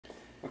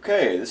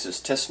Okay, this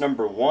is test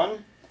number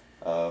 1.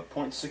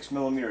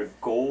 0.6mm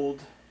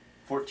gold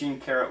 14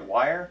 karat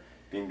wire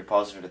being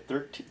deposited at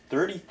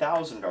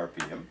 30,000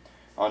 RPM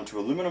onto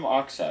aluminum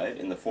oxide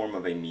in the form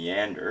of a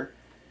meander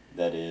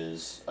that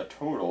is a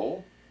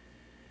total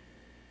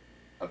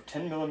of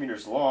 10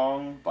 millimeters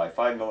long by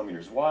 5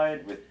 millimeters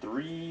wide with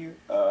three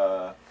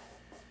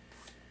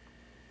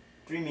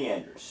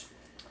meanders.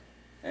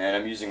 And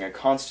I'm using a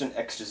constant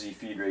X to Z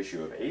feed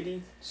ratio of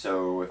 80,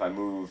 so if I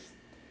move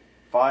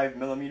 5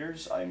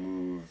 millimeters, I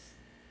move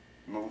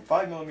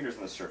 5 millimeters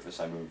on the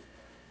surface, I move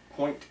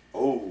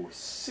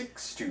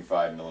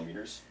 0.0625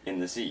 millimeters in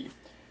the Z.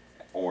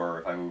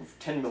 Or if I move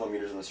 10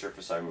 millimeters on the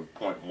surface, I move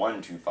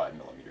 0.125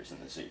 millimeters in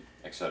the Z,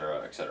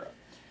 etc., etc.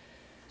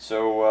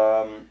 So,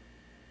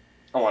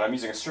 and I'm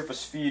using a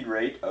surface feed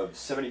rate of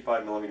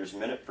 75 millimeters a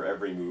minute for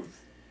every move.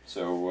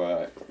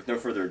 So, with no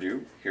further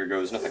ado, here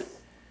goes nothing.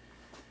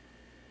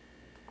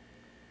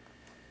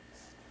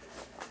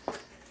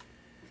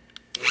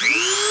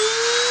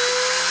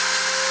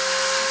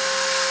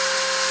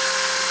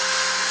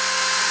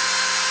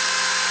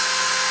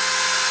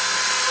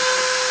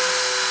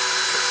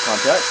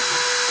 Contact.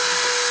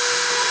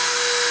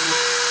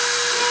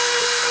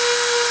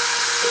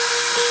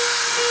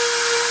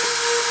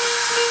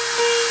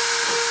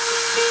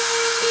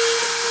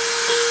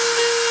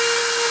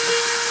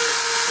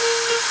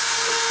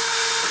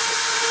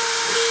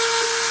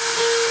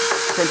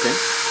 Printing.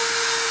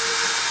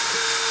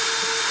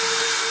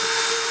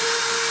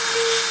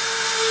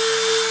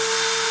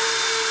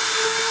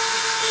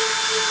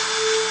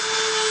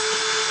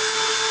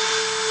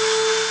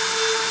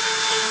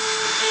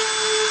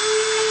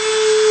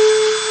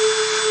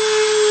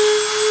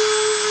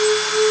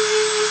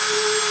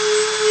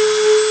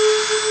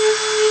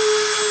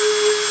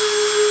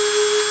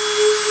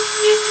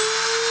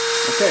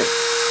 Okay.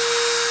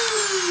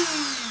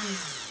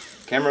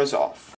 Camera's off.